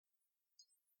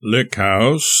Lick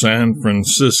House, San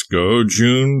Francisco,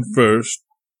 June 1st,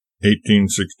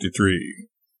 1863.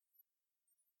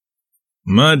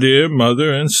 My dear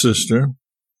mother and sister,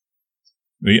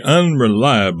 the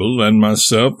Unreliable and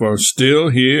myself are still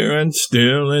here and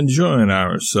still enjoying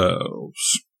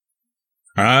ourselves.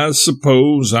 I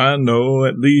suppose I know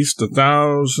at least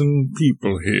 1,000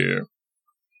 people here,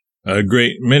 a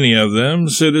great many of them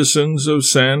citizens of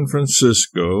San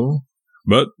Francisco,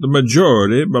 but the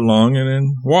majority belonging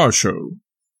in Washoe.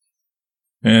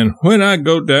 And when I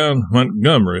go down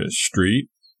Montgomery Street,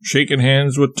 shaking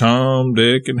hands with Tom,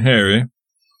 Dick, and Harry,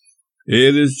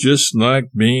 it is just like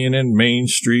being in Main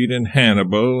Street in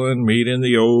Hannibal and meeting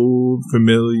the old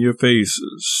familiar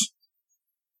faces.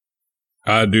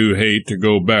 I do hate to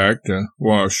go back to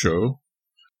Washoe.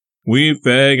 We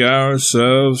fag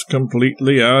ourselves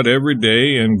completely out every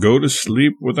day and go to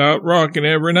sleep without rocking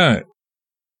every night.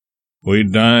 We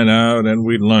dine out and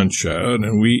we lunch out,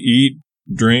 and we eat,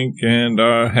 drink, and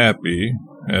are happy,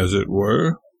 as it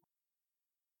were.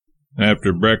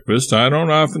 After breakfast, I don't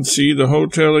often see the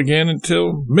hotel again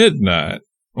until midnight,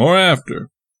 or after.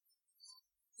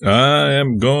 I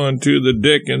am going to the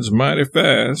dickens mighty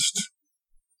fast.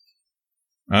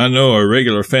 I know a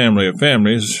regular family of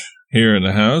families here in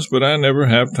the house, but I never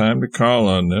have time to call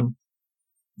on them.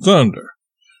 Thunder!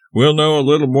 We'll know a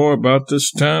little more about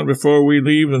this town before we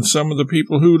leave than some of the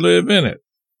people who live in it.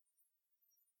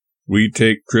 We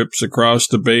take trips across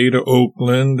the bay to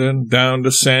Oakland and down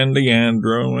to San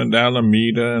Leandro and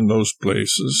Alameda and those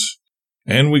places,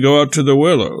 and we go out to the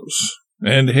Willows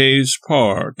and Hayes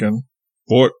Park and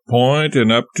Fort Point and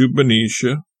up to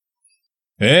Benicia.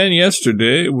 And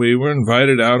yesterday we were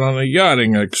invited out on a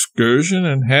yachting excursion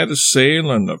and had a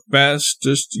sail on the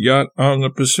fastest yacht on the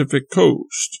Pacific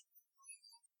coast.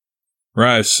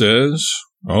 Rice says,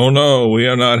 "Oh, no, we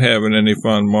are not having any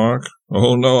fun, Mark.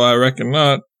 Oh, no, I reckon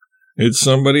not. It's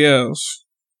somebody else.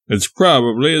 It's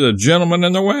probably the gentleman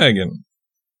in the wagon."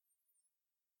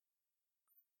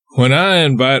 When I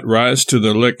invite Rice to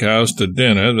the Lick House to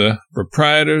dinner, the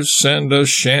proprietors send us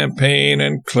champagne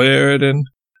and claret, and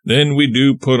then we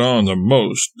do put on the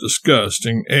most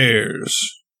disgusting airs.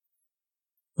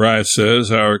 Rice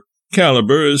says our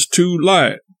caliber is too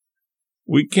light.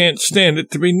 We can't stand it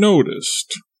to be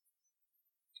noticed.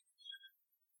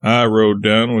 I rode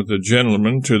down with a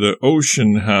gentleman to the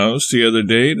Ocean House the other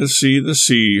day to see the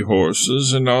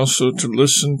sea-horses and also to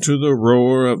listen to the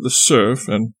roar of the surf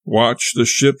and watch the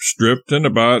ships drifting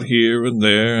about here and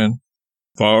there and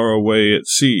far away at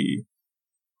sea.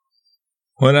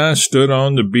 When I stood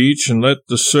on the beach and let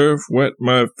the surf wet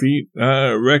my feet, I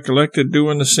recollected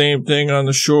doing the same thing on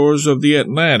the shores of the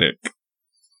Atlantic.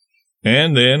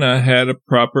 And then I had a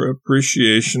proper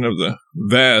appreciation of the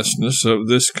vastness of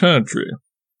this country.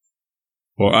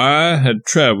 For I had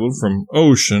traveled from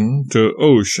ocean to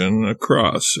ocean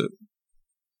across it.